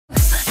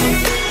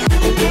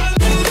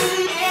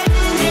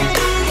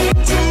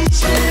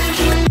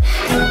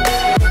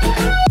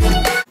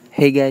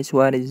Hey guys,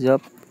 what is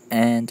up?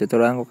 And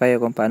tuturuan ko kayo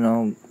kung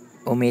paano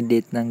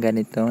umedit ng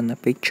ganito na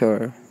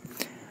picture.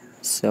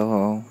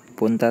 So,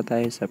 punta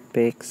tayo sa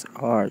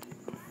Picsart.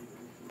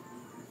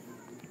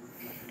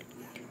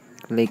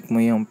 Click mo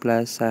yung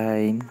plus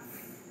sign.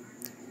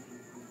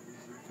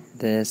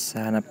 Tapos,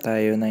 hanap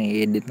tayo ng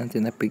i-edit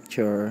natin na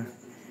picture.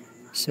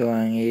 So,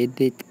 ang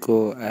i-edit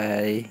ko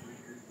ay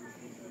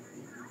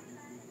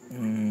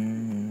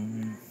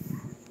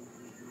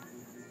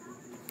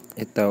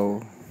ito.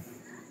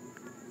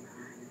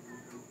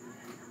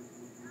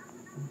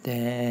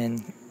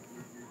 Then,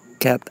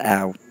 cut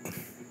out.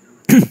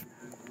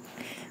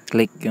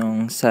 Click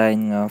yung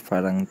sign nga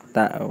parang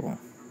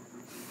tao.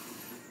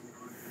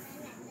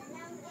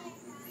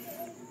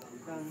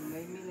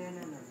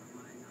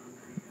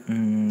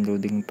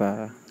 Loading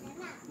pa.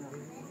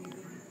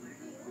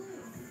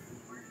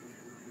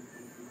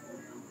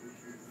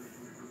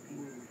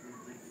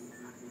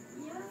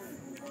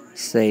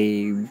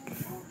 Save.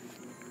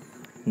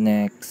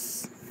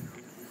 Next.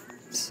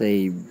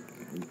 Save.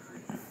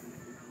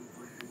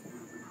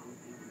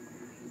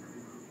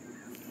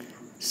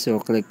 So,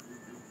 click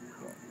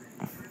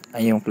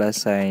ay yung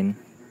plus sign.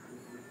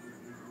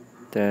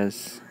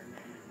 Tapos,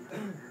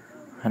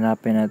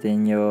 hanapin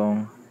natin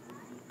yung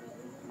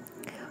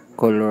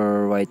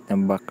color white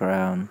na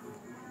background.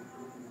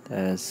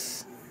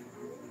 Tapos,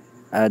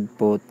 add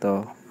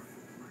photo.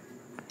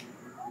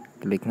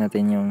 Click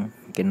natin yung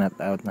kinut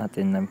out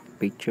natin ng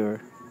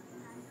picture.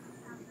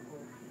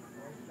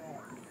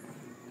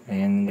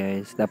 Ayan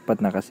guys,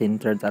 dapat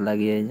naka-center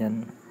talaga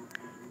yan.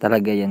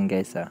 Talaga yan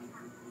guys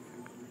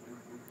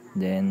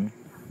Then,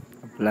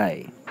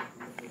 apply.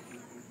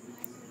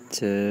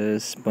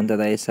 Just punta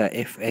tayo sa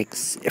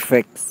effects.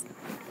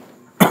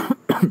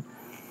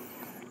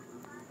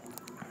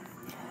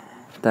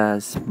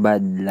 Tas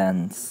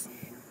badlands.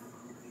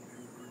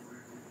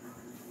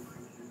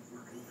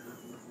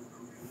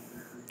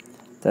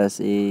 Tas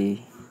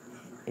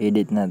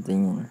i-edit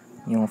natin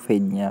yung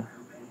fade niya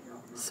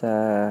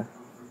sa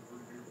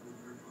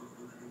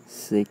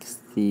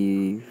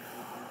 65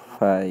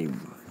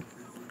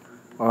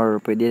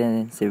 or pwede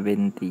na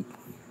 70.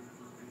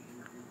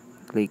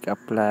 Click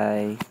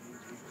apply.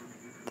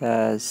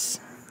 Tas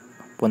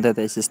punta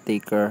tayo sa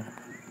sticker.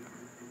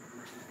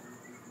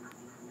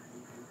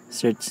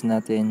 Search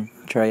natin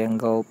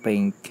triangle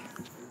pink.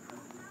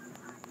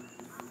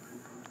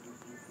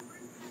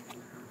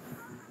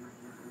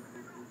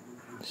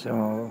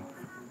 So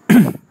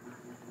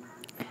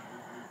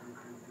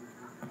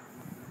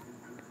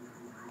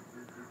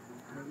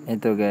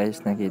ito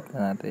guys, nakita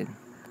natin.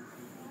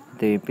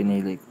 Ito yung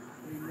pinili.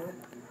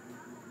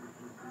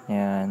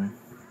 Yan.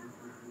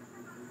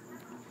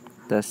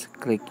 Tapos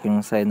click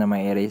yung sign na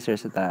may eraser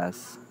sa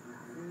taas.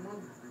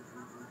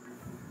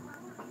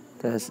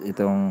 Tapos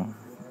itong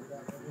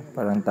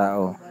parang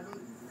tao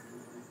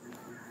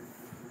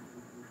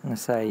na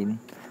sign.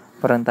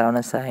 Parang tao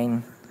na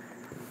sign.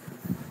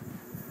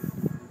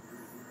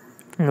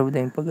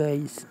 Loading pa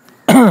guys.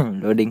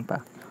 Loading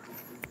pa.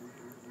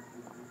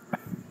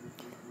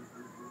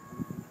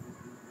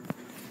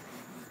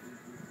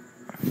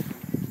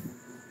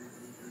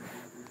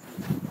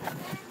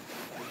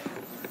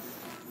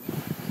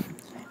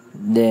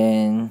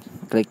 Then,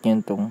 click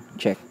nyo itong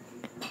check.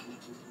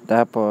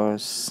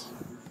 Tapos,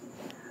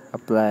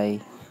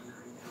 apply.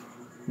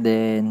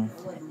 Then,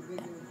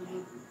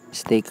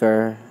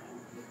 sticker.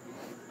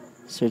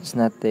 Search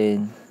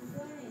natin.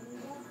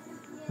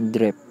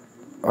 Drip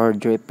or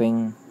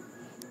dripping.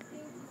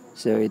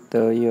 So,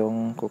 ito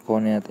yung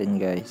kukunin natin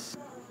guys.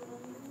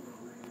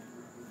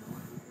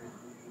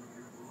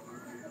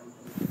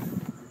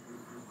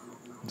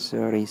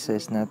 So,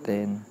 resize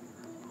natin.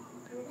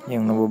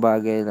 Yung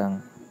nababagay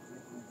lang.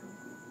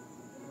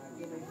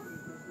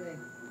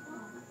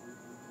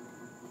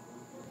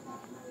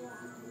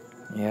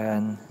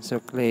 Yan. So,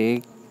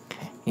 click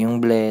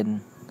yung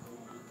blend.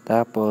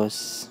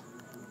 Tapos,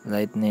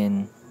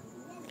 lightning.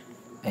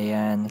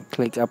 Ayan.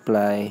 Click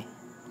apply.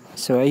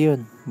 So,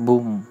 ayun.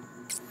 Boom.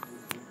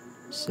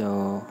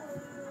 So,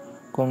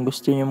 kung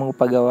gusto nyo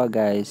magpagawa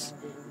guys,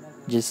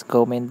 just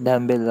comment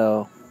down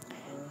below.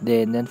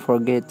 Then, don't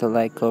forget to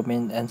like,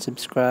 comment, and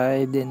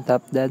subscribe. Then,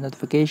 tap the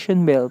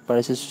notification bell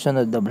para sa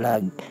susunod na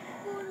vlog.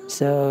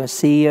 So,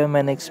 see you in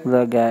my next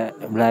vlog.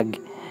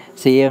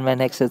 See you in my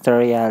next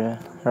tutorial.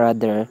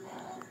 Rather.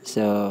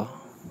 So,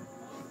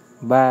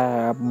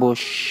 bye.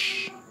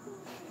 Bush.